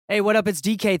Hey, what up? It's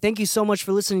DK. Thank you so much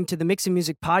for listening to the Mixing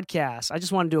Music Podcast. I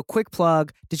just want to do a quick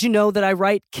plug. Did you know that I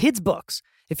write kids' books?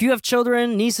 If you have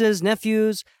children, nieces,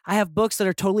 nephews, I have books that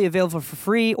are totally available for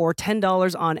free or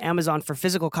 $10 on Amazon for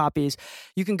physical copies.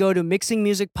 You can go to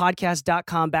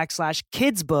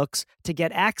mixingmusicpodcast.com/kidsbooks to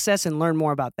get access and learn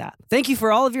more about that. Thank you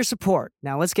for all of your support.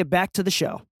 Now let's get back to the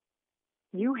show.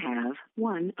 You have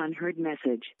one unheard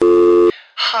message.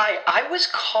 Hi, I was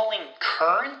calling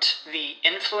Current, the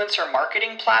influencer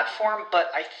marketing platform,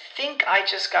 but I think I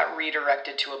just got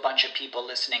redirected to a bunch of people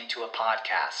listening to a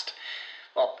podcast.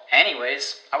 Well,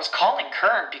 anyways, I was calling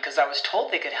Current because I was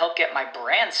told they could help get my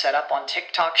brand set up on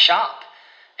TikTok Shop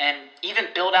and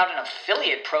even build out an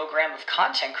affiliate program of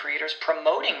content creators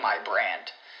promoting my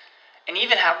brand. And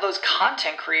even have those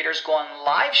content creators go on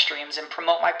live streams and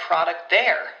promote my product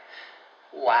there.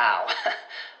 Wow,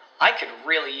 I could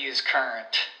really use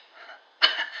Current.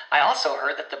 I also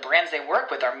heard that the brands they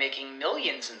work with are making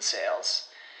millions in sales.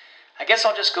 I guess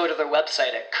I'll just go to their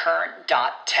website at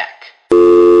current.tech.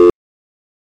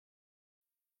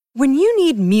 When you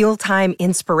need mealtime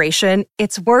inspiration,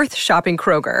 it's worth shopping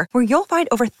Kroger, where you'll find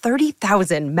over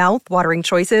 30,000 mouth-watering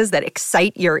choices that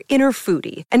excite your inner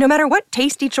foodie. And no matter what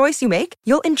tasty choice you make,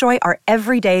 you'll enjoy our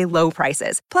everyday low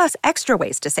prices, plus extra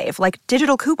ways to save, like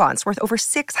digital coupons worth over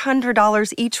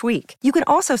 $600 each week. You can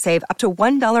also save up to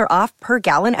 $1 off per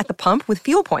gallon at the pump with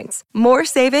fuel points. More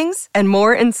savings and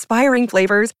more inspiring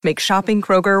flavors make shopping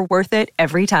Kroger worth it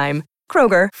every time.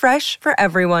 Kroger, fresh for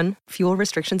everyone. Fuel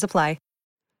restrictions apply.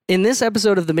 In this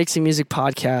episode of the Mixing Music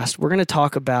Podcast, we're going to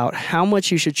talk about how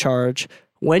much you should charge,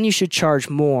 when you should charge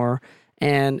more,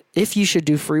 and if you should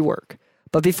do free work.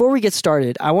 But before we get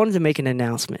started, I wanted to make an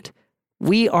announcement.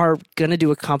 We are going to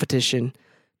do a competition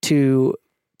to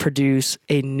produce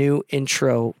a new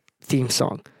intro theme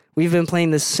song. We've been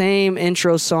playing the same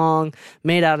intro song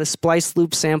made out of Splice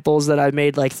Loop samples that I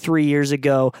made like 3 years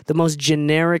ago, the most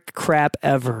generic crap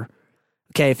ever.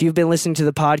 Okay, if you've been listening to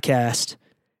the podcast,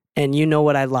 and you know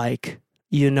what I like.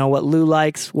 You know what Lou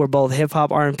likes. We're both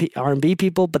hip-hop R&B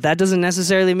people, but that doesn't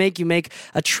necessarily make you make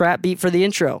a trap beat for the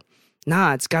intro.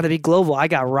 Nah, it's got to be global. I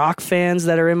got rock fans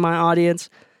that are in my audience.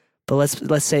 But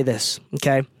let's say this,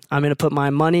 okay? I'm going to put my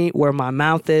money where my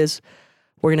mouth is.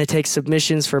 We're going to take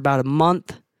submissions for about a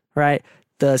month, right?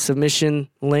 The submission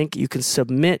link, you can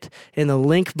submit in the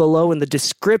link below in the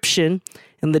description.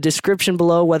 In the description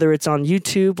below, whether it's on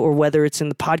YouTube or whether it's in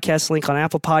the podcast link on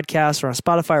Apple Podcasts or on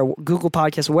Spotify or Google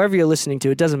Podcasts, wherever you're listening to,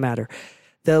 it doesn't matter.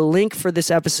 The link for this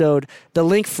episode, the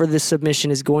link for this submission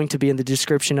is going to be in the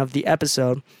description of the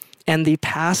episode. And the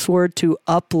password to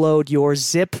upload your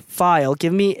zip file,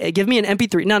 give me an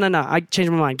MP3. No, I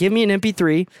changed my mind. Give me an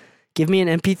MP3. Give me an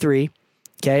MP3,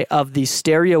 okay, of the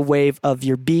stereo wave of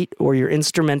your beat or your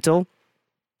instrumental,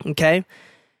 okay?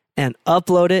 And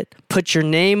upload it, put your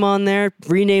name on there,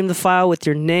 rename the file with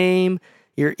your name,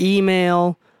 your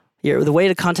email, the way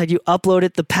to contact you, upload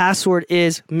it. The password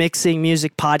is Mixing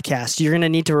Music Podcast. You're going to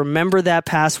need to remember that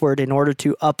password in order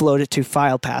to upload it to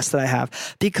FilePass that I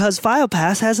have. Because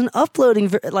FilePass has an uploading,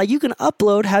 like you can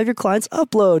have your clients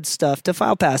upload stuff to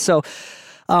FilePass. So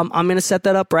I'm going to set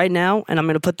that up right now, and I'm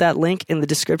going to put that link in the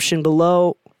description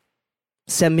below.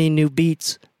 Send me new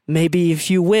beats. Maybe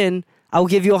if you win, I'll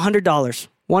give you $100.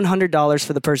 $100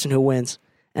 for the person who wins.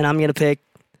 And I'm going to pick,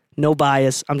 no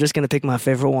bias, I'm just going to pick my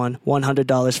favorite one.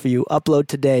 $100 for you. Upload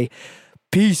today.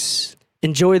 Peace.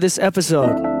 Enjoy this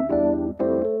episode.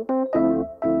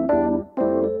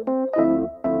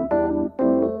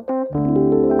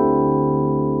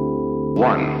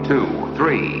 One, two,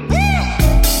 three.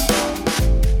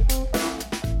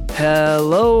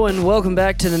 Hello and welcome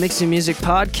back to the Mixing Music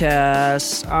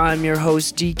Podcast. I'm your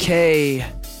host, DK.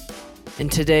 And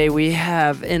today we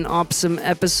have an awesome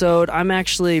episode. I'm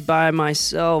actually by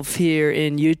myself here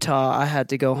in Utah. I had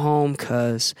to go home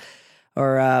because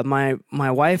my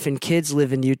wife and kids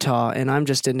live in Utah, and I'm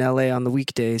just in LA on the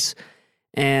weekdays.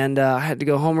 And I had to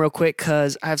go home real quick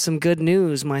because I have some good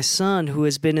news. My son, who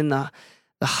has been in the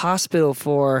hospital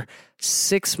for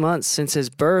 6 months since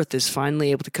his birth, is finally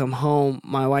able to come home.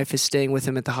 My wife is staying with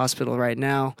him at the hospital right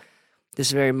now, this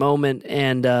very moment,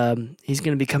 and he's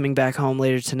going to be coming back home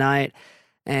later tonight.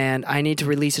 And I need to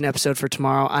release an episode for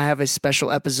tomorrow. I have a special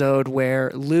episode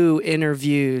where Lou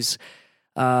interviews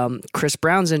Chris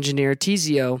Brown's engineer,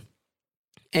 Tizio.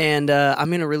 And I'm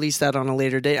going to release that on a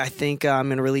later date. I think I'm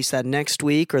going to release that next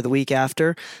week or the week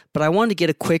after. But I wanted to get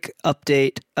a quick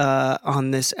update on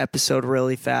this episode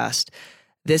really fast.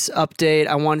 This update,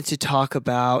 I wanted to talk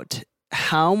about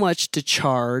how much to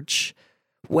charge,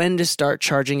 when to start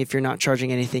charging if you're not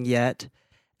charging anything yet,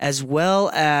 as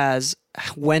well as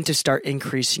when to start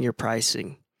increasing your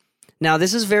pricing. Now,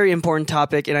 this is a very important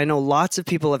topic, and I know lots of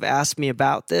people have asked me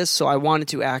about this, so I wanted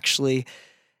to actually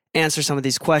answer some of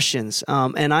these questions.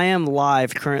 And I am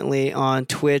live currently on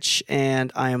Twitch,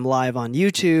 and I am live on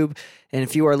YouTube. And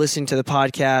if you are listening to the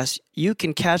podcast, you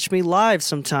can catch me live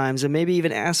sometimes and maybe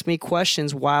even ask me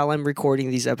questions while I'm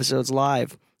recording these episodes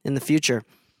live in the future.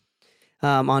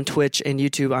 On Twitch and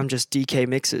YouTube, I'm just DK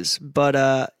Mixes. But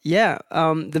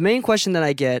the main question that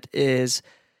I get is,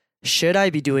 should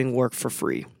I be doing work for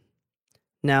free?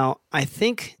 Now, I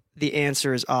think the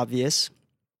answer is obvious.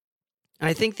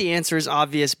 I think the answer is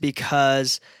obvious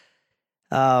because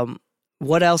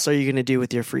what else are you going to do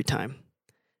with your free time?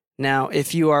 Now,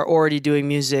 if you are already doing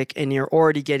music and you're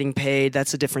already getting paid,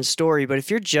 that's a different story. But if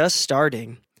you're just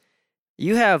starting,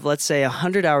 you have, let's say,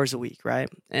 100 hours a week, right?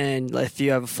 And if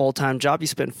you have a full-time job, you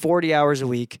spend 40 hours a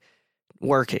week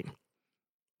working.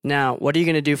 Now, what are you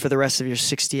going to do for the rest of your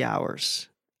 60 hours?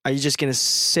 Are you just going to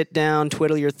sit down,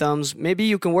 twiddle your thumbs? Maybe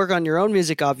you can work on your own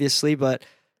music, obviously, but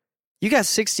you got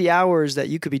 60 hours that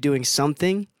you could be doing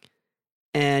something,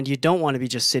 and you don't want to be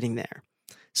just sitting there.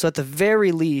 So at the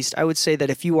very least, I would say that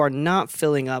if you are not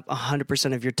filling up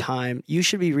 100% of your time, you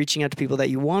should be reaching out to people that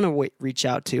you want to reach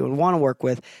out to and want to work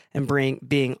with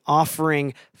and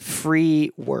offering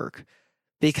free work.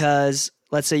 Because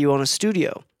let's say you own a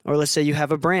studio, or let's say you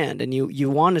have a brand and you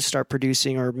want to start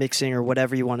producing or mixing or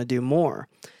whatever you want to do more.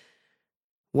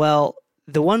 Well,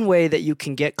 the one way that you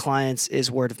can get clients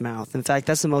is word of mouth. In fact,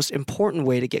 that's the most important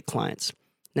way to get clients.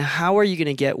 Now, how are you going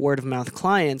to get word of mouth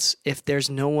clients if there's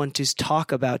no one to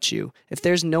talk about you, if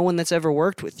there's no one that's ever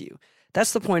worked with you?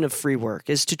 That's the point of free work,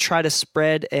 is to try to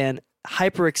spread and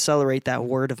hyper accelerate that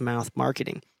word of mouth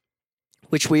marketing,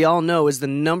 which we all know is the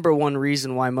number one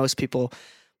reason why most people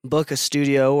book a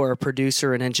studio or a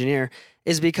producer or an engineer,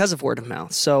 is because of word of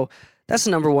mouth. So that's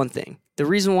the number one thing. The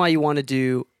reason why you want to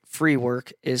do free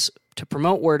work is to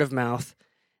promote word of mouth,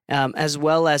 as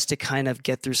well as to kind of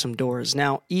get through some doors.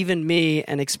 Now, even me,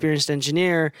 an experienced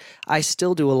engineer, I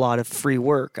still do a lot of free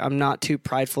work. I'm not too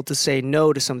prideful to say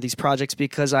no to some of these projects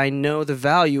because I know the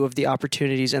value of the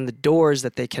opportunities and the doors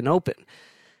that they can open.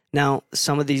 Now,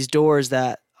 some of these doors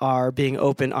that are being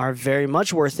open are very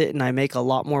much worth it, and I make a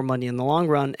lot more money in the long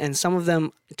run. And some of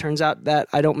them, it turns out that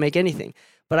I don't make anything.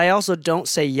 But I also don't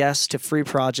say yes to free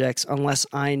projects unless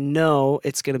I know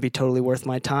it's going to be totally worth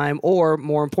my time, or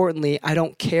more importantly, I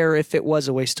don't care if it was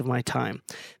a waste of my time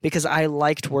because I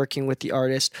liked working with the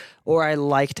artist or I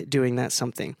liked doing that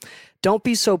something. Don't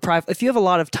be so prideful. If you have a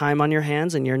lot of time on your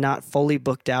hands and you're not fully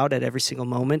booked out at every single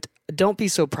moment, don't be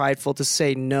so prideful to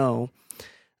say no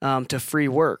to free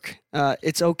work.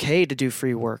 It's okay to do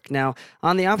free work. Now,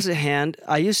 on the opposite hand,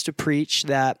 I used to preach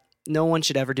that no one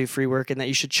should ever do free work and that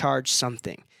you should charge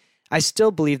something. I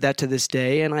still believe that to this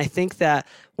day, and I think that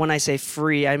when I say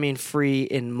free, I mean free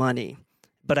in money.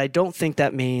 But I don't think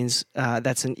that means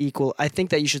that's an equal. I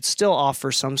think that you should still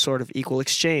offer some sort of equal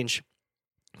exchange.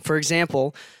 For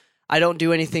example, I don't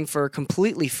do anything for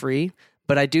completely free,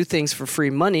 but I do things for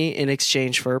free money in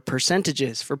exchange for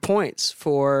percentages, for points,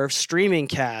 for streaming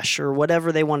cash, or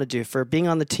whatever they want to do, for being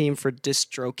on the team for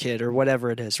DistroKid or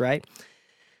whatever it is, right?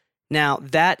 Now,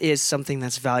 that is something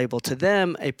that's valuable to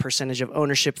them, a percentage of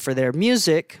ownership for their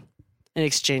music in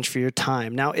exchange for your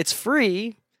time. Now, it's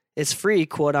free,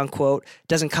 quote unquote,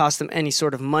 doesn't cost them any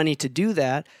sort of money to do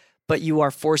that, but you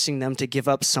are forcing them to give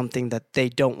up something that they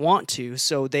don't want to,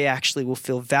 so they actually will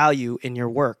feel value in your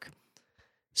work.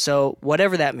 So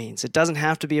whatever that means, it doesn't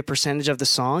have to be a percentage of the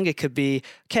song. It could be,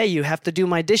 okay, you have to do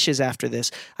my dishes after this.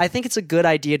 I think it's a good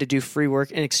idea to do free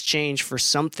work in exchange for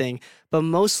something, but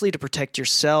mostly to protect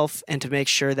yourself and to make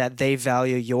sure that they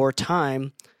value your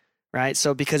time, right?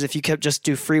 So because if you kept just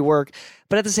do free work,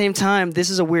 but at the same time, this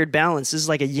is a weird balance. This is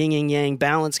like a yin and yang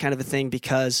balance kind of a thing,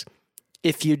 because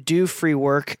if you do free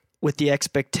work with the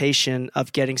expectation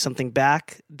of getting something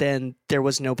back, then there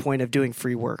was no point of doing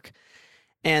free work.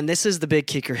 And this is the big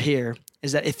kicker here,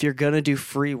 is that if you're going to do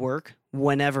free work,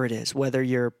 whenever it is, whether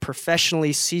you're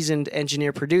professionally seasoned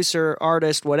engineer, producer,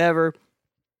 artist, whatever,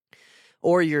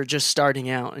 or you're just starting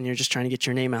out and you're just trying to get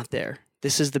your name out there,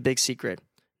 this is the big secret.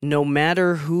 No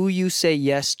matter who you say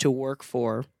yes to work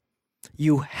for,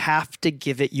 you have to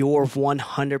give it your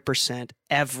 100%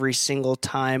 every single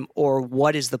time, or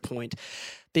what is the point?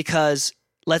 Because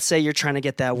let's say you're trying to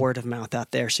get that word of mouth out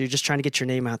there, so you're just trying to get your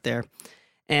name out there.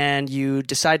 And you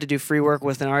decide to do free work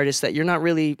with an artist that you're not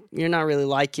really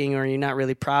liking or you're not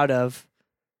really proud of,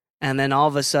 and then all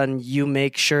of a sudden you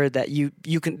make sure that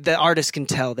the artist can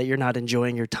tell that you're not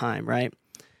enjoying your time, right?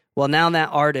 Well, now that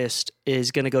artist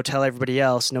is going to go tell everybody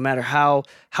else, no matter how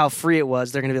free it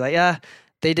was, they're going to be like,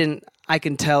 I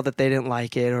can tell that they didn't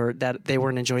like it or that they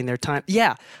weren't enjoying their time.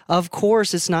 Yeah, of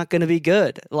course it's not going to be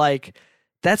good. Like,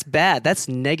 that's bad. That's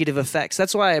negative effects.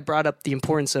 That's why I brought up the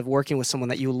importance of working with someone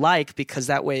that you like, because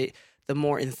that way the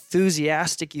more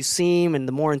enthusiastic you seem and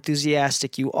the more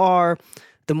enthusiastic you are,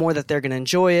 the more that they're going to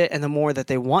enjoy it and the more that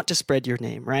they want to spread your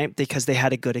name, right? Because they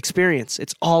had a good experience.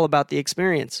 It's all about the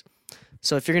experience.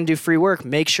 So if you're going to do free work,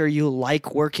 make sure you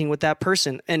like working with that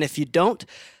person. And if you don't,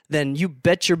 then you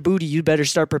bet your booty you better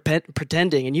start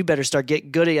pretending, and you better start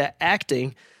getting good at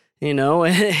acting,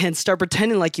 and start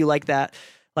pretending like you like that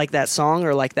song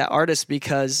or like that artist,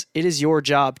 because it is your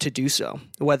job to do so,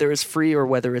 whether it's free or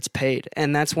whether it's paid.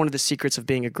 And that's one of the secrets of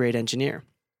being a great engineer.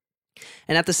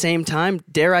 And at the same time,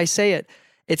 dare I say it,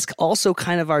 it's also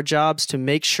kind of our jobs to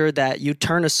make sure that you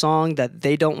turn a song that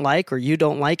they don't like or you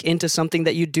don't like into something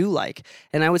that you do like.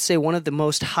 And I would say one of the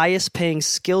most highest paying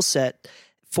skill set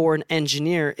for an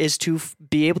engineer is to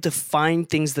be able to find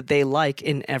things that they like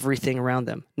in everything around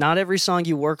them. Not every song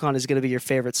you work on is going to be your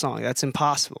favorite song. That's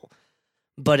impossible.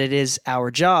 But it is our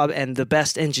job, and the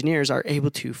best engineers are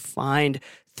able to find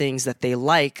things that they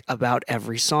like about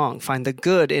every song, find the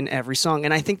good in every song.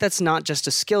 And I think that's not just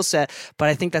a skill set, but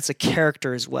I think that's a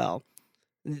character as well.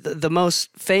 The most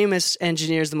famous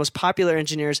engineers, the most popular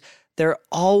engineers, they're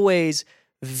always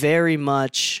very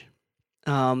much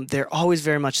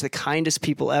the kindest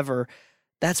people ever.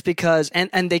 That's because,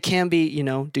 and they can be,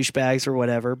 douchebags or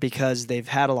whatever, because they've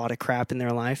had a lot of crap in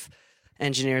their life.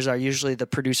 Engineers are usually the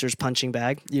producer's punching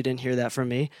bag. You didn't hear that from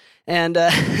me. And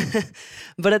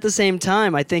but at the same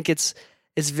time, I think it's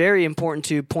very important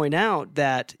to point out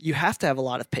that you have to have a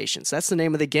lot of patience. That's the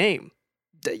name of the game.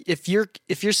 If you're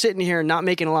sitting here not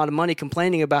making a lot of money,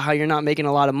 complaining about how you're not making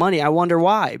a lot of money, I wonder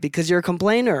why. Because you're a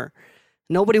complainer.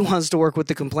 Nobody wants to work with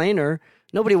the complainer.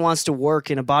 Nobody wants to work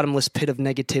in a bottomless pit of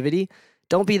negativity.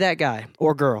 Don't be that guy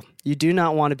or girl. You do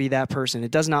not want to be that person.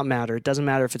 It does not matter. It doesn't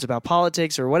matter if it's about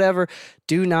politics or whatever.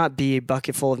 Do not be a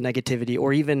bucket full of negativity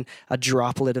or even a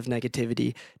droplet of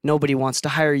negativity. Nobody wants to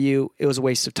hire you. It was a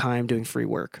waste of time doing free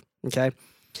work. Okay.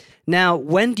 Now,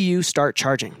 when do you start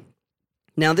charging?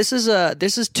 Now, this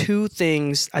is two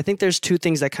things. I think there's two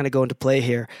things that kind of go into play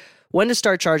here. When to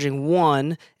start charging,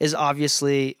 one is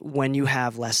obviously when you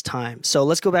have less time. So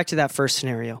let's go back to that first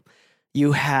scenario.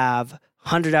 You have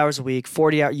 100 hours a week,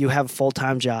 40 hours, you have a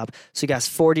full-time job. So you got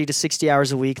 40 to 60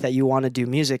 hours a week that you want to do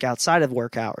music outside of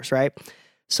work hours, right?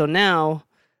 So now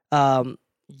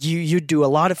you do a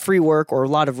lot of free work or a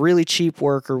lot of really cheap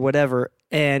work or whatever,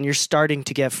 and you're starting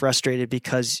to get frustrated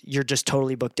because you're just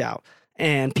totally booked out.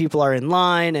 And people are in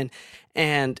line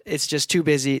and it's just too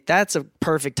busy. That's a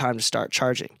perfect time to start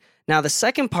charging. Now, the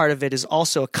second part of it is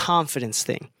also a confidence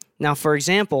thing. Now, for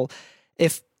example,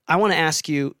 if I want to ask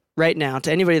you right now,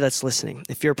 to anybody that's listening,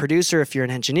 if you're a producer, if you're an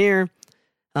engineer,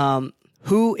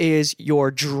 who is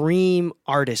your dream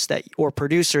artist or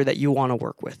producer that you want to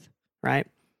work with, right?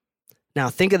 Now,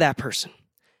 think of that person.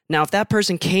 Now, if that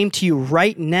person came to you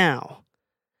right now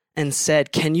and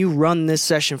said, can you run this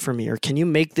session for me, or can you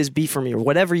make this beat for me, or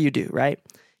whatever you do, right?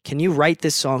 Can you write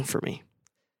this song for me?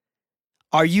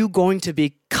 Are you going to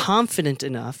be confident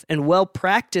enough and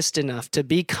well-practiced enough to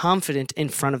be confident in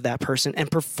front of that person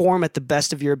and perform at the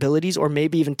best of your abilities, or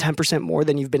maybe even 10% more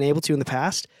than you've been able to in the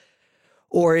past?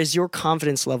 Or is your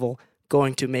confidence level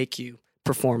going to make you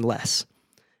perform less?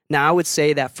 Now, I would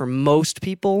say that for most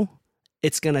people,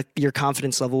 your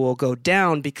confidence level will go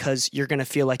down because you're going to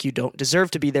feel like you don't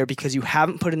deserve to be there because you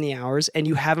haven't put in the hours and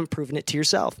you haven't proven it to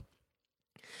yourself.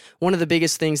 One of the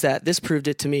biggest things that this proved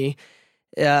it to me,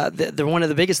 one of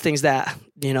the biggest things that,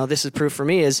 this is proof for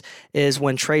me is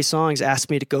when Trey Songz asked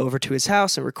me to go over to his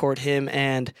house and record him,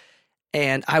 and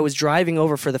I was driving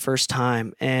over for the first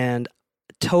time and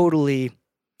totally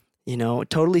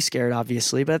scared,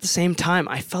 obviously, but at the same time,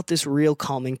 I felt this real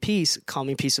calming piece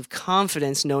of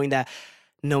confidence, knowing that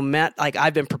no matter,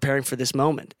 I've been preparing for this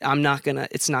moment.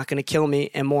 It's not gonna kill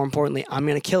me, and more importantly, I'm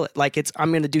gonna kill it.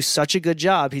 I'm gonna do such a good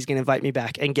job. He's gonna invite me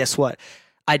back, and guess what?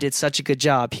 I did such a good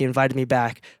job. He invited me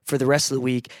back for the rest of the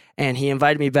week, and he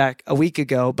invited me back a week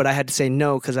ago, but I had to say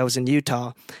no because I was in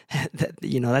Utah.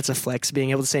 That's a flex, being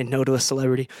able to say no to a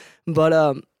celebrity.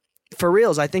 But for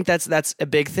reals, I think that's a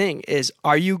big thing. Is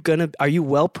are you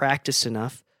well practiced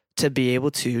enough to be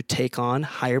able to take on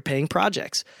higher paying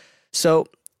projects? So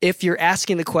if you're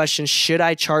asking the question, should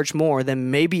I charge more? Then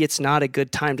maybe it's not a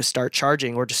good time to start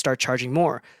charging or to start charging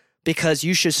more, because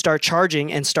you should start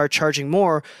charging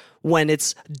more when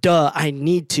it's, I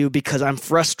need to because I'm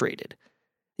frustrated.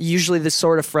 Usually this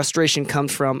sort of frustration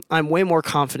comes from, I'm way more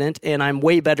confident and I'm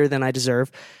way better than I deserve,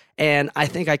 and I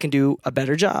think I can do a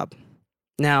better job.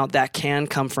 Now, that can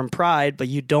come from pride, but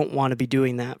you don't want to be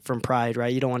doing that from pride,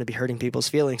 right? You don't want to be hurting people's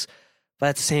feelings. But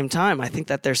at the same time, I think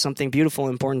that there's something beautiful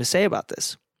and important to say about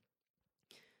this.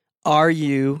 Are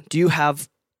you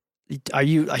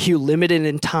limited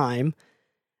in time,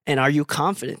 and are you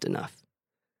confident enough?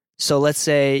 So let's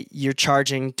say you're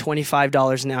charging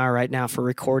 $25 an hour right now for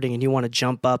recording, and you want to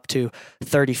jump up to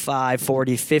 $35,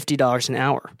 $40, $50 an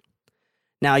hour.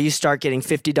 Now you start getting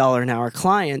 $50 an hour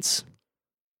clients.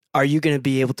 Are you going to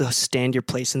be able to stand your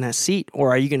place in that seat, or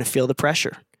are you going to feel the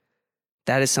pressure?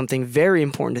 That is something very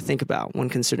important to think about when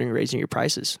considering raising your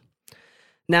prices.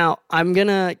 Now, I'm going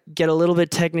to get a little bit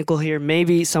technical here.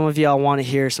 Maybe some of y'all want to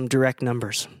hear some direct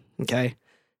numbers, okay?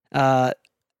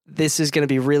 This is going to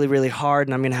be really, really hard,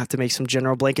 and I'm going to have to make some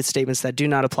general blanket statements that do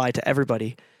not apply to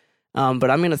everybody.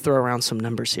 But I'm going to throw around some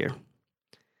numbers here.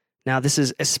 Now, this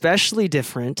is especially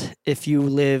different if you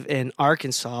live in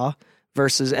Arkansas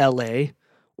versus LA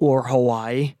or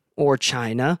Hawaii or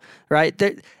China, right?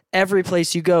 Every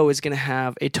place you go is going to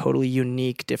have a totally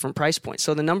unique, different price point.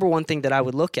 So the number one thing that I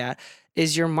would look at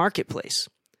is your marketplace.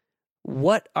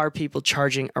 What are people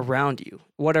charging around you?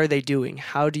 What are they doing?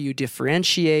 How do you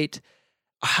differentiate?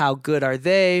 How good are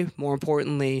they? More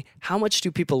importantly, how much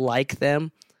do people like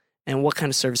them? And what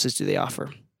kind of services do they offer?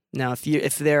 Now,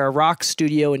 if they're a rock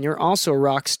studio and you're also a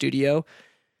rock studio,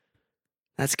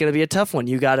 that's going to be a tough one.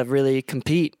 You got to really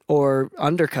compete or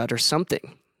undercut or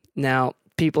something. Now,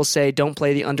 people say don't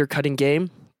play the undercutting game.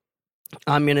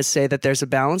 I'm going to say that there's a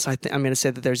balance. I'm going to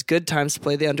say that there's good times to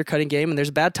play the undercutting game and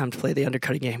there's bad time to play the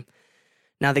undercutting game.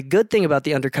 Now, the good thing about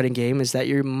the undercutting game is that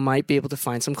you might be able to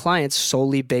find some clients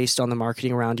solely based on the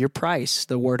marketing around your price,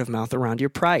 the word of mouth around your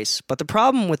price. But the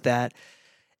problem with that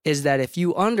is that if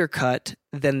you undercut,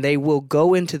 then they will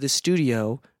go into the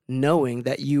studio knowing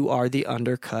that you are the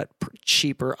undercut,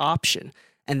 cheaper option.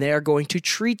 And they are going to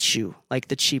treat you like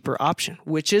the cheaper option,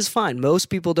 which is fine. Most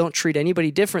people don't treat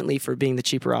anybody differently for being the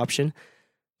cheaper option.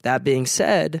 That being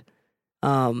said,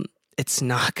 it's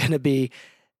not going to be,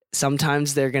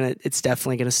 sometimes it's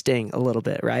definitely going to sting a little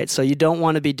bit, right? So you don't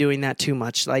want to be doing that too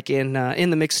much. Like in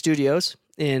the Mix Studios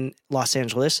in Los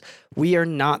Angeles, we are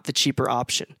not the cheaper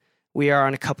option. We are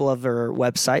on a couple of our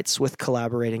websites with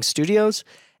collaborating studios,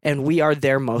 and we are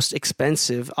their most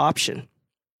expensive option.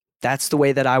 That's the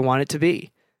way that I want it to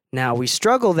be. Now, we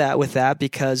struggle with that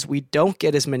because we don't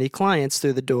get as many clients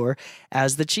through the door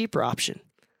as the cheaper option.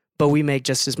 But we make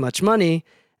just as much money,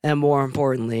 and more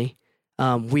importantly,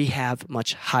 we have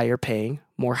much higher paying,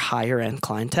 more higher end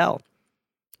clientele.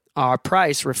 Our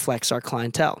price reflects our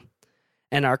clientele,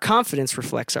 and our confidence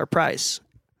reflects our price,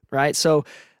 right? So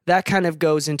that kind of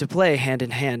goes into play hand in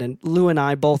hand. And Lou and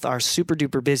I both are super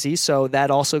duper busy, so that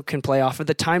also can play off of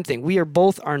the time thing. We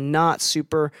are not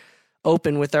super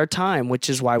open with our time, which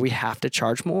is why we have to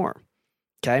charge more,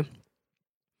 okay?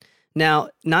 Now,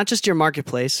 not just your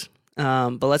marketplace,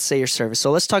 but let's say your service.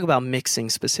 So let's talk about mixing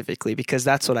specifically, because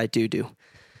that's what I do.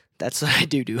 That's what I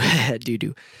do.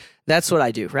 That's what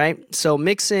I do, right? So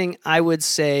mixing, I would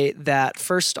say that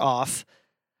first off,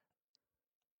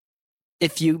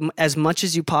 if you, as much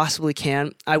as you possibly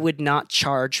can, I would not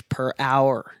charge per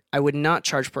hour. I would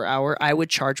charge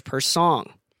per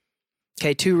song.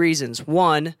 Okay, 2 reasons.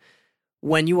 1,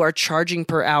 when you are charging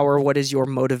per hour, what is your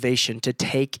motivation? To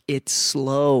take it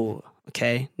slow,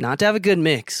 okay? Not to have a good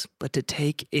mix, but to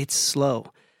take it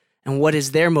slow. And what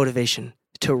is their motivation?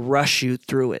 To rush you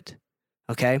through it,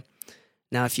 okay?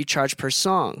 Now, if you charge per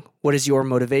song, what is your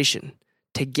motivation?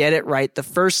 To get it right the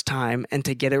first time and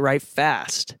to get it right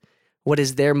fast. What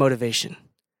is their motivation,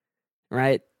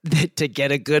 right? To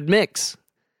get a good mix.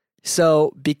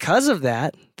 So because of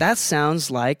that, that sounds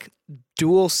like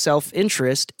dual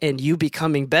self-interest and you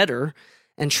becoming better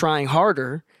and trying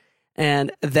harder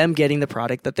and them getting the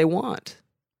product that they want.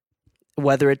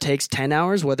 Whether it takes 10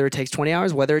 hours, whether it takes 20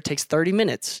 hours, whether it takes 30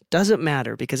 minutes, doesn't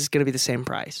matter because it's going to be the same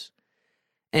price.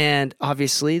 And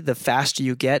obviously, the faster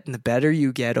you get and the better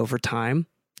you get over time,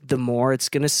 the more it's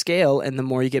going to scale and the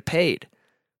more you get paid.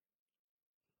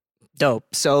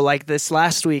 Dope. So like this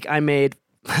last week, I made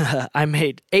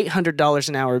 $800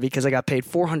 an hour because I got paid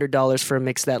 $400 for a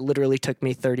mix that literally took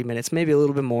me 30 minutes, maybe a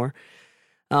little bit more.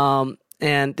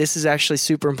 And this is actually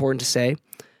super important to say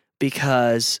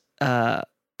because I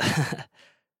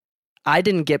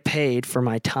didn't get paid for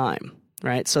my time,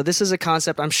 right? So this is a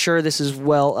concept. I'm sure this is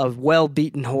a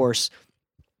well-beaten horse,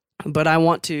 but I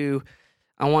want to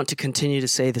continue to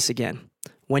say this again.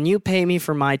 When you pay me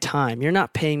for my time, you're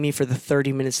not paying me for the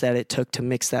 30 minutes that it took to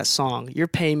mix that song. You're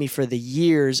paying me for the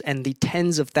years and the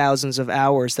tens of thousands of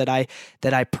hours that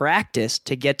I practiced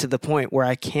to get to the point where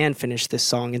I can finish this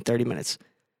song in 30 minutes.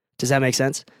 Does that make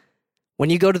sense? When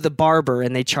you go to the barber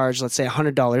and they charge, let's say,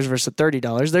 $100 versus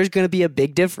 $30, there's going to be a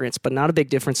big difference, but not a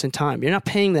big difference in time. You're not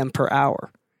paying them per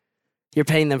hour. You're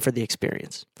paying them for the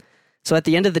experience. So at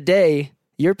the end of the day,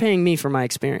 you're paying me for my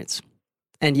experience.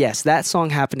 And yes, that song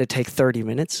happened to take 30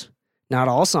 minutes. Not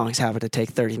all songs happen to take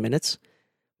 30 minutes,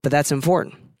 but that's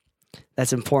important.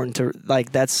 That's important to,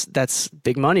 like, that's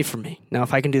big money for me. Now,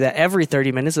 if I can do that every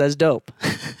 30 minutes, that's dope.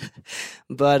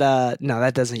 But no,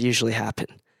 that doesn't usually happen.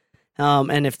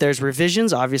 And if there's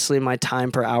revisions, obviously my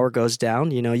time per hour goes down.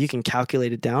 You know, you can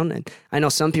calculate it down. And I know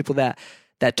some people that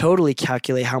totally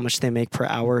calculate how much they make per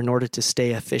hour in order to stay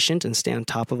efficient and stay on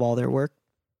top of all their work.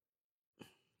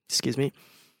 Excuse me.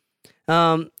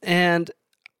 So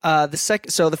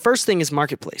the first thing is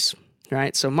marketplace,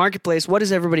 right? So marketplace, what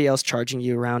is everybody else charging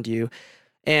you around you?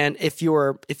 And if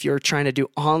you're trying to do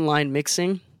online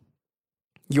mixing,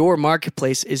 your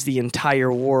marketplace is the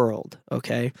entire world,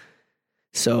 okay?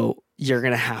 So you're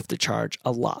going to have to charge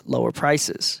a lot lower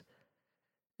prices.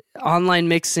 Online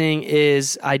mixing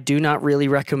I do not really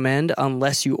recommend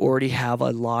unless you already have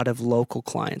a lot of local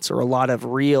clients or a lot of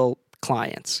real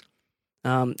clients.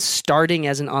 Starting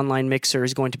as an online mixer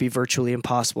is going to be virtually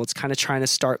impossible. It's kind of trying to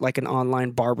start like an online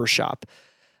barbershop.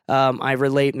 I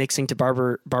relate mixing to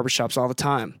barbershops all the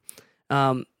time.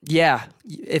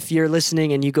 If you're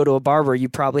listening and you go to a barber, you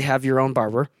probably have your own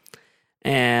barber.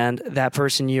 And that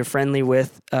person you're friendly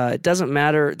with, it doesn't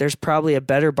matter. There's probably a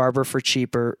better barber for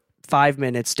cheaper 5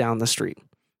 minutes down the street.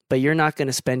 But you're not going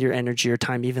to spend your energy or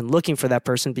time even looking for that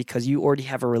person because you already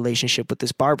have a relationship with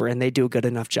this barber and they do a good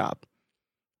enough job.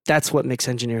 That's what mix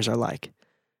engineers are like.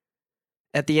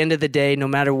 At the end of the day, no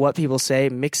matter what people say,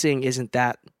 mixing isn't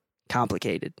that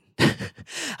complicated.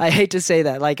 I hate to say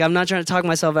that. Like, I'm not trying to talk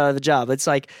myself out of the job. It's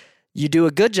like you do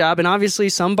a good job, and obviously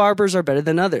some barbers are better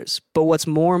than others. But what's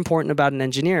more important about an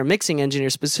engineer, a mixing engineer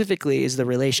specifically, is the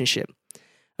relationship.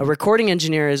 A recording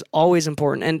engineer is always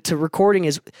important, and recording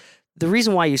is the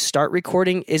reason why you start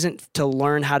recording isn't to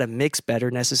learn how to mix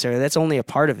better necessarily. That's only a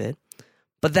part of it.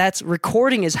 But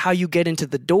recording is how you get into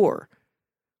the door.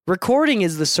 Recording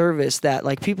is the service that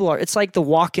it's like the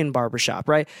walk-in barbershop,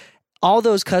 right? All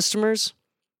those customers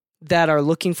that are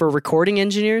looking for recording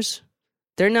engineers,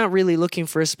 they're not really looking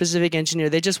for a specific engineer.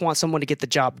 They just want someone to get the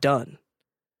job done.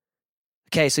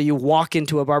 Okay, so you walk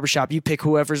into a barbershop, you pick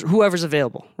whoever's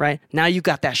available, right? Now you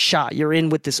got that shot. You're in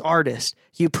with this artist.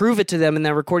 You prove it to them in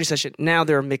that recording session. Now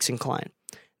they're a mixing client.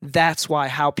 That's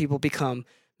how people become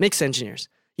mix engineers.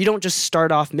 You don't just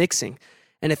start off mixing.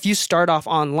 And if you start off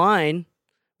online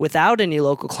without any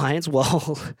local clients,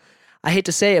 well, I hate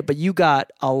to say it, but you got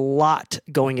a lot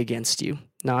going against you.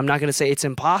 Now, I'm not going to say it's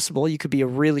impossible. You could be a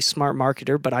really smart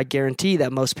marketer, but I guarantee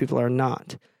that most people are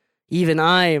not. Even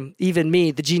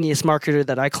me, the genius marketer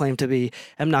that I claim to be,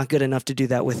 am not good enough to do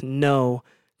that with no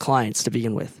clients to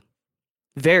begin with.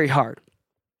 Very hard.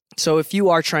 So if you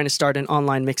are trying to start an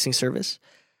online mixing service,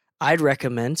 I'd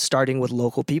recommend starting with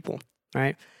local people,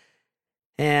 right?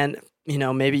 And,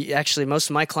 maybe actually most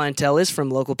of my clientele is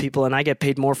from local people, and I get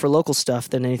paid more for local stuff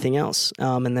than anything else.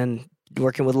 And then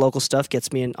working with local stuff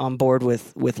gets me on board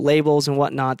with labels and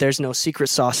whatnot. There's no secret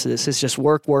sauce to this. It's just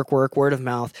work, word of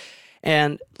mouth.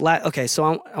 And, so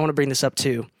I want to bring this up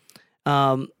too,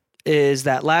 is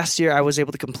that last year I was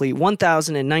able to complete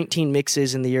 1,019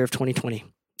 mixes in the year of 2020.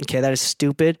 Okay, that is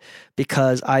stupid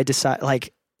because I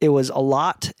decided, it was a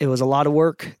lot. It was a lot of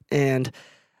work, and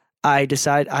I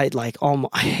decided I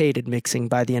hated mixing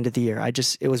by the end of the year.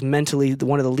 It was mentally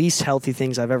one of the least healthy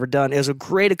things I've ever done. It was a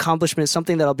great accomplishment,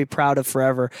 something that I'll be proud of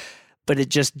forever, but it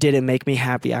just didn't make me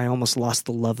happy. I almost lost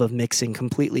the love of mixing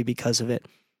completely because of it.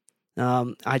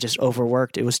 I just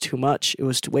overworked. It was too much. It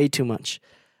was way too much.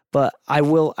 But I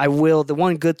will. The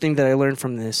one good thing that I learned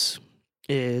from this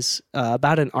is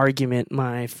about an argument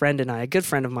my friend and I, a good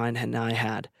friend of mine and I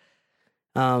had.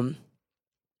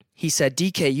 He said,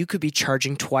 DK, you could be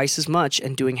charging twice as much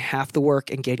and doing half the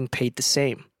work and getting paid the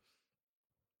same.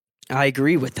 I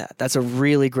agree with that. That's a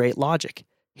really great logic.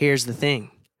 Here's the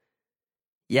thing.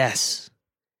 Yes,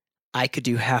 I could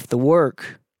do half the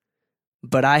work,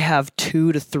 but I have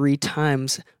 2 to 3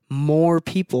 times more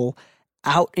people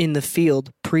out in the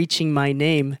field preaching my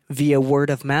name via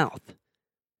word of mouth.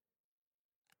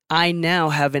 I now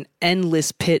have an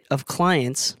endless pit of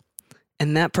clients,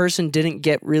 and that person didn't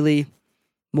get really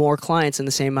more clients in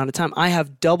the same amount of time. I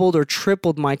have doubled or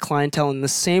tripled my clientele in the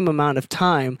same amount of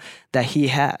time that he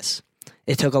has.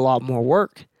 It took a lot more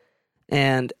work,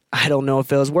 and I don't know if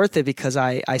it was worth it because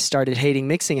I started hating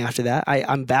mixing after that.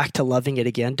 I'm back to loving it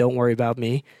again. Don't worry about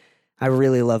me. I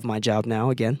really love my job now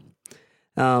again.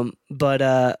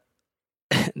 But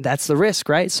that's the risk,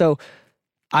 right? So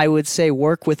I would say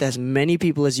work with as many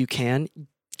people as you can.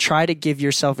 try to give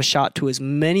yourself a shot to as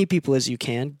many people as you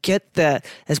can. Get that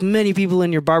as many people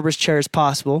in your barber's chair as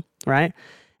possible, right?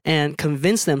 And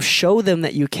convince them, show them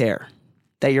that you care,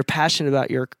 that you're passionate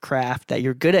about your craft, that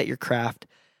you're good at your craft,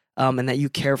 and that you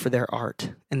care for their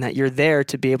art, and that you're there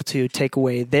to be able to take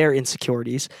away their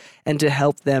insecurities and to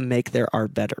help them make their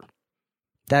art better.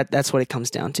 That's what it comes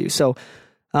down to. So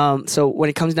when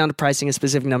it comes down to pricing a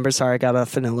specific number, sorry, I got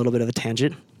off in a little bit of a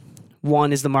tangent.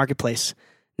 One is the marketplace.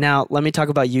 Now, let me talk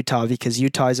about Utah, because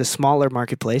Utah is a smaller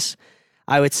marketplace.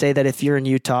 I would say that if you're in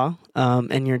Utah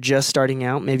and you're just starting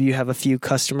out, maybe you have a few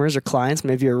customers or clients,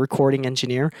 maybe you're a recording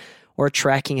engineer or a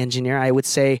tracking engineer, I would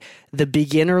say the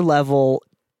beginner level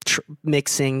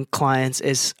mixing clients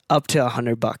is up to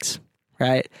 $100,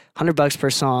 right? $100 per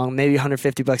song, maybe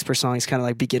 $150 per song is kind of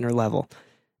like beginner level.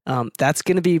 That's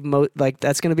going to be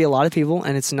that's going to be a lot of people,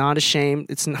 and it's not a shame.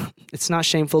 It's not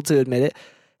shameful to admit it.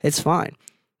 It's fine.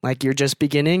 Like, you're just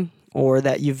beginning, or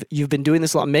that you've been doing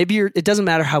this a lot. Maybe it doesn't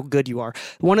matter how good you are.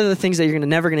 One of the things that you're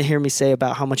never going to hear me say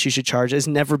about how much you should charge is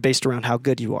never based around how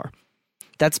good you are.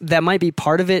 That might be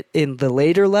part of it in the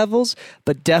later levels,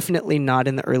 but definitely not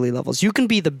in the early levels. You can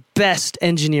be the best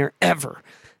engineer ever,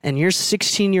 and your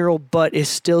 16-year-old butt is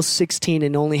still 16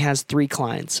 and only has 3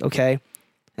 clients, okay?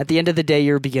 At the end of the day,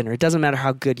 you're a beginner. It doesn't matter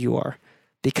how good you are,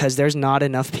 because there's not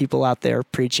enough people out there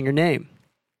preaching your name.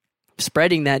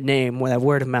 Spreading that name with that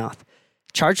word of mouth.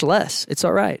 Charge less. It's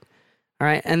all right. All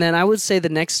right. And then I would say the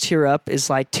next tier up is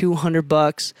like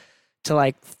 $200 to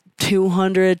like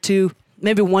 200 to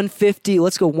maybe 150.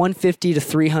 Let's go 150 to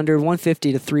 300,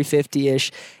 150 to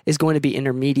 350-ish is going to be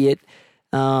intermediate.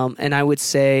 And I would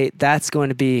say that's going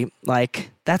to be like,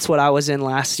 that's what I was in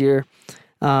last year.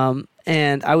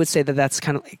 And I would say that that's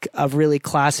kind of like a really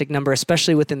classic number,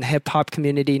 especially within the hip hop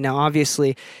community. Now,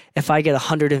 obviously, if I get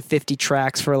 150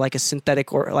 tracks for like a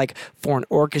synthetic or like for an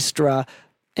orchestra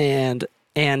and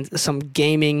some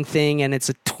gaming thing, and it's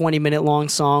a 20-minute long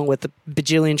song with a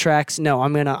bajillion tracks, no,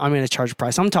 I'm gonna charge a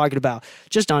price. I'm talking about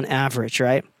just on average,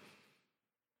 right?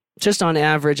 Just on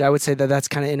average, I would say that that's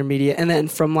kind of intermediate. And then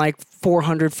from like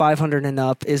 400, 500 and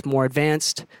up is more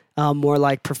advanced, more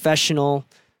like professional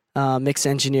mix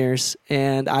engineers.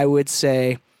 And I would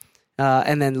say,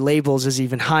 and then labels is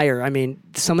even higher. I mean,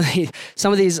 some of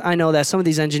these, I know that some of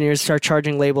these engineers start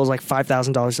charging labels like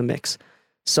 $5,000 a mix.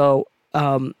 So,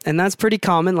 and that's pretty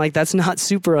common. Like, that's not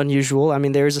super unusual. I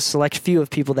mean, there's a select few of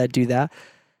people that do that.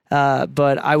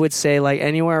 But I would say like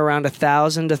anywhere around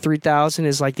 1,000 to 3,000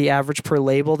 is like the average per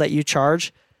label that you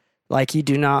charge. Like, you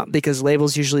do not, because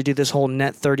labels usually do this whole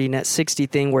net 30, net 60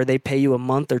 thing where they pay you a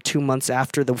month or 2 months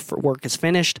after the work is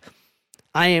finished.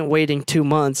 I ain't waiting 2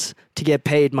 months to get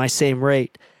paid my same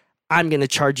rate. I'm going to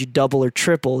charge you double or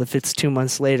triple if it's 2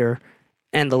 months later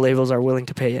and the labels are willing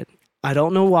to pay it. I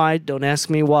don't know why. Don't ask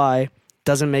me why.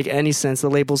 Doesn't make any sense. The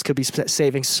labels could be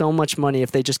saving so much money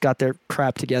if they just got their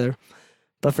crap together.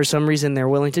 But for some reason, they're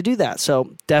willing to do that.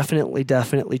 So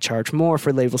definitely charge more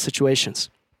for label situations.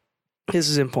 This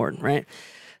is important, right?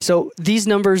 So these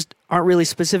numbers aren't really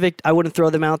specific. I wouldn't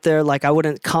throw them out there. Like, I would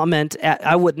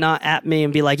not at me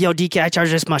and be like, yo, DK, I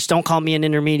charge this much. Don't call me an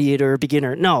intermediate or a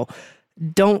beginner. No,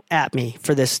 don't at me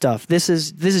for this stuff. This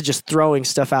is just throwing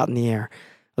stuff out in the air,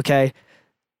 okay?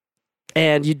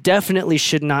 And you definitely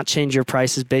should not change your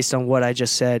prices based on what I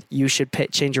just said. You should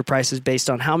change your prices based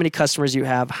on how many customers you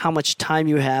have, how much time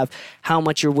you have, how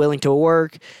much you're willing to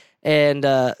work, and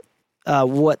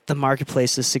what the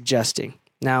marketplace is suggesting.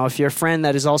 Now, if your friend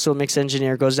that is also a mix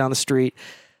engineer goes down the street,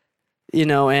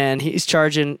 and he's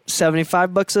charging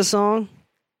 $75 a song,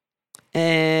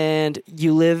 and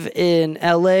you live in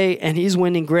LA and he's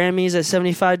winning Grammys at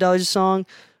 $75 a song,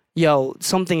 yo,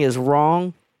 something is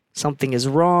wrong. Something is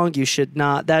wrong. You should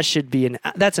not. That's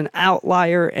an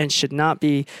outlier and should not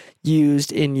be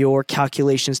used in your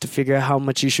calculations to figure out how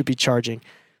much you should be charging.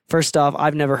 First off,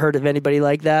 I've never heard of anybody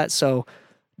like that, so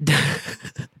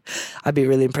I'd be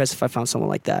really impressed if I found someone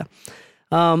like that.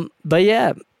 But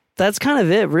yeah, that's kind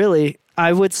of it, really.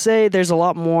 I would say there's a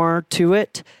lot more to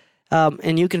it.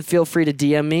 And you can feel free to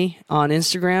DM me on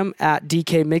Instagram at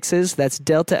DK Mixes. That's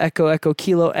Delta Echo Echo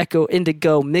Kilo Echo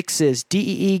Indigo Mixes.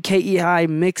 DEEKEI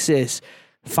Mixes.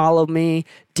 Follow me,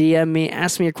 DM me,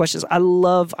 ask me your questions.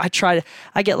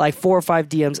 I get like 4 or 5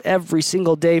 DMs every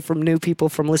single day from new people,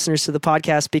 from listeners to the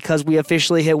podcast, because we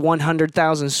officially hit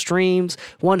 100,000 streams,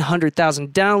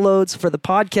 100,000 downloads for the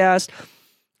podcast,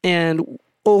 and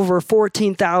over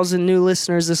 14,000 new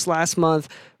listeners this last month.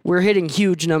 We're hitting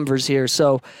huge numbers here.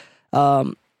 So,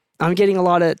 I'm getting a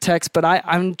lot of texts, but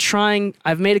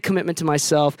I've made a commitment to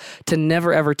myself to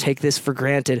never ever take this for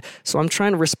granted. So I'm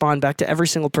trying to respond back to every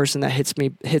single person that hits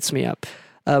me up.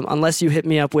 Unless you hit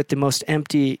me up with the most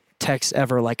empty text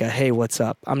ever like a, hey, what's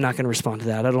up? I'm not going to respond to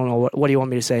that. I don't know. What do you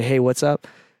want me to say? Hey, what's up?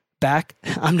 Back?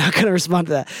 I'm not going to respond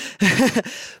to that.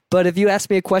 But if you ask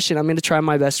me a question, I'm going to try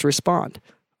my best to respond.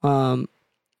 I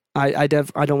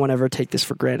don't want to ever take this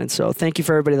for granted. So thank you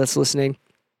for everybody that's listening.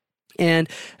 And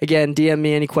again, DM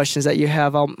me any questions that you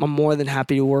have. I'm more than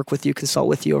happy to work with you, consult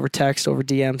with you over text, over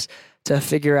DMs, to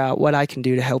figure out what I can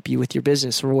do to help you with your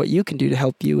business or what you can do to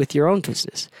help you with your own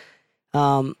business.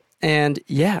 And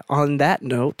yeah, on that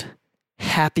note,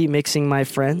 happy mixing, my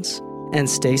friends, and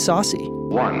stay saucy.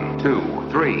 1, 2,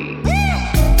 3.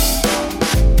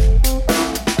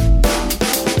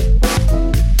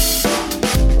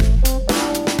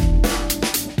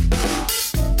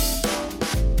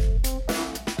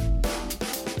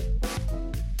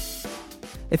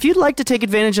 If you'd like to take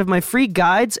advantage of my free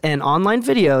guides and online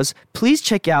videos, please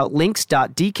check out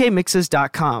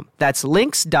links.dekemixes.com. That's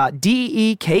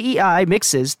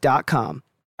links.dekeimixes.com.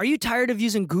 Are you tired of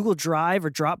using Google Drive or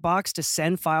Dropbox to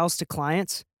send files to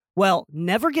clients? Well,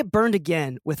 never get burned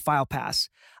again with FilePass.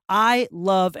 I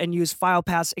love and use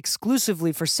FilePass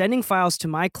exclusively for sending files to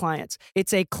my clients.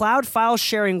 It's a cloud file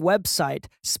sharing website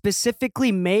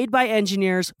specifically made by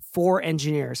engineers for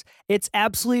engineers. It's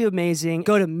absolutely amazing.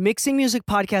 Go to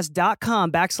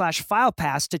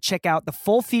mixingmusicpodcast.com/FilePass to check out the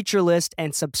full feature list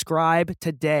and subscribe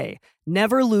today.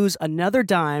 Never lose another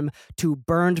dime to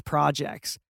burned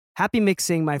projects. Happy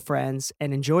mixing, my friends,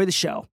 and enjoy the show.